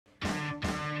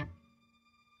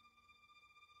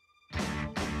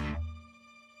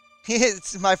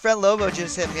It's my friend Lobo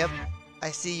just hit me up. I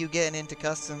see you getting into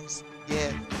customs.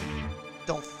 Yeah.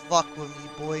 Don't fuck with me,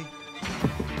 boy.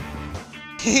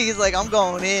 He's like, I'm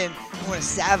going in. I'm gonna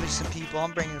savage some people.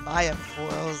 I'm bringing my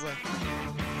M4. I was like,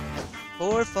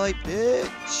 M4 fight,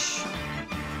 bitch.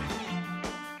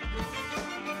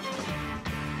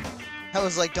 I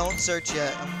was like, don't search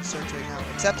yet. I'm gonna search right now.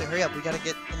 Accept it. Hurry up. We gotta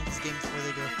get in this game before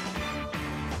they go.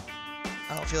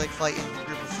 I don't feel like fighting a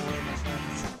group of 4 of my friends.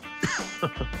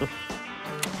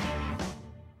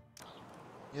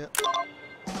 Yep.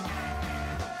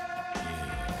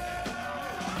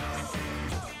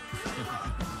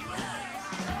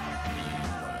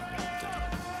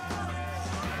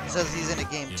 It says he's in a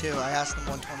game too. I asked him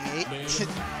 128.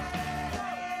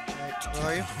 Alright, where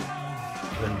are you?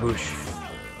 Then Bush.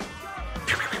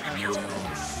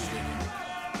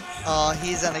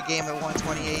 He's in a game at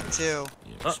 128 too.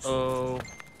 Uh-oh.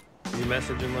 You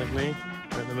messaging like me?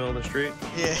 Right in the middle of the street?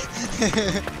 Yeah.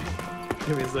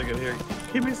 Give me a second here.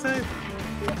 Keep me safe.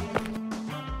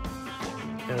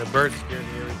 Yeah, the bird scares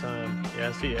me every time. Yeah,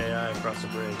 I see AI across the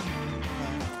bridge.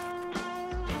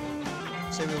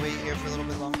 So we wait here for a little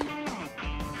bit longer.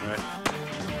 Alright.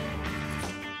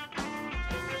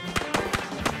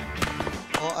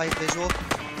 Oh, I have visual.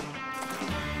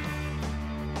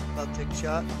 About to take a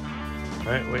shot.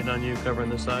 Alright, waiting on you, covering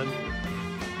this side.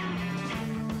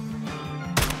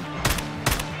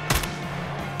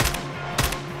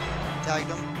 Tagged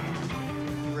him.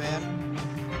 He ran.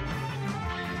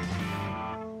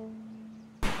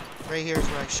 Right here is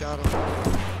where I shot him.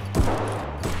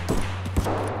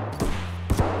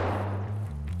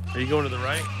 Are you going to the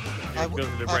right? I Go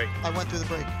through the break. I went through the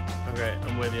break. Okay,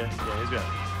 I'm with you. Yeah, he's got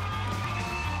it.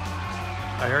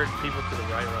 I heard people to the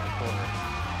right around the corner.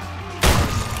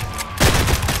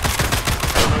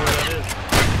 I don't know where that is.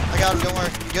 I got him, don't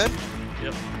worry. You good?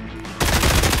 Yep.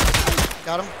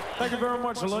 Got him? Thank you very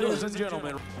much, ladies and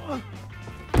gentlemen. You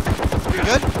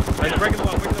good? Right, breaking the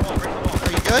wall, breaking the wall, breaking the wall.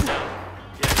 Are you good?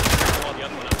 Yeah, breaking the wall, the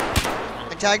other one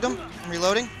out. I tagged him. I'm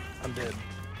reloading. I'm dead.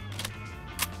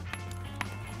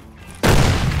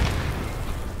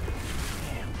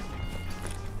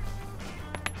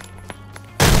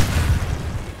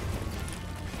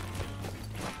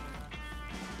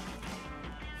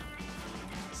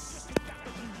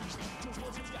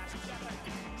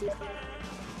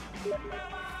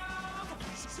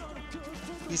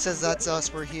 He says that's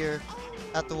us. We're here.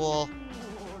 At the wall.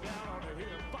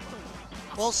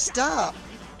 Well, stop.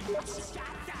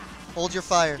 Hold your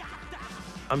fire.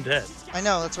 I'm dead. I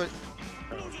know, that's what...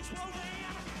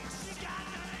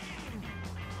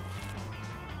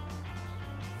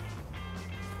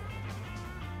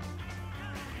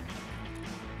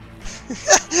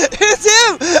 It's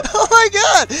him! Oh my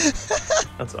god!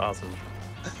 That's awesome.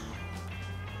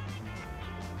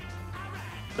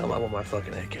 I want my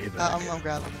fucking AK back. I'm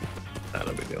grabbing it. Nah,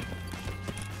 no big deal.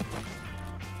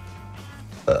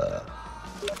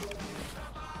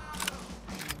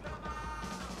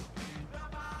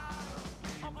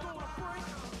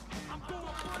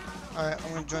 Alright,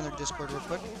 I'm gonna join their Discord real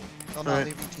quick. I'm not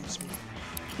leaving TeamSpeak.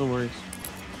 No worries.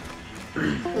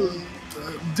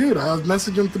 Dude, I was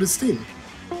messaging through Steam.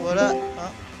 What up?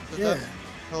 Yeah.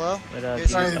 Hello? What up, Here's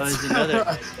dude? Right. Oh, there's another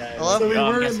guy. Hello? So we Oh,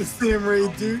 I'm were in guessing- the same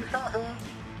raid, dude.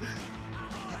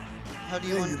 How do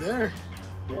you Yeah, want... you there?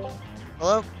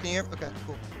 Hello? Can you hear me? Okay,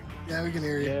 cool. Yeah, we can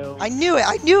hear you. Yo. I knew it!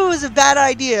 I knew it was a bad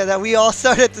idea that we all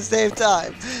start at the same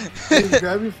time! Hey,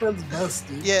 grab your friend's vest,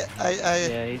 dude. Yeah,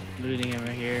 Yeah, he's looting him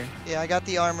right here. I got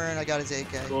the armor and I got his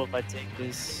AK. Cool if I take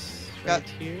this Got- right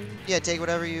here. Yeah, take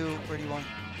whatever you... Where do you want?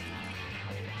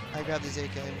 I grabbed his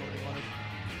AK. What do you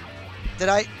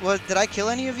want? Did I kill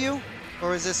any of you?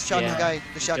 Or was this shotgun Yeah. guy,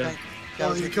 the shotgun guy? Oh,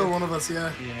 was you with killed one of us,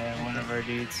 yeah. Yeah, one of our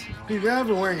dudes. Dude, you're not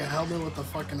even wearing a helmet with the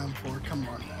fucking M4. Come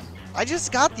on, man. I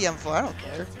just got the M4. I don't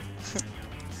care.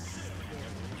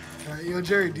 Alright, yo,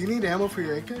 Jerry, do you need ammo for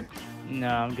your AK? No,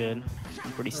 I'm good.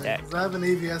 I'm pretty stacked. 'Cause I have an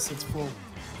AVS that's full.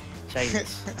 Check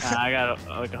this. Nah, I got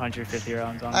like 150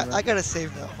 rounds on me. I gotta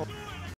save that.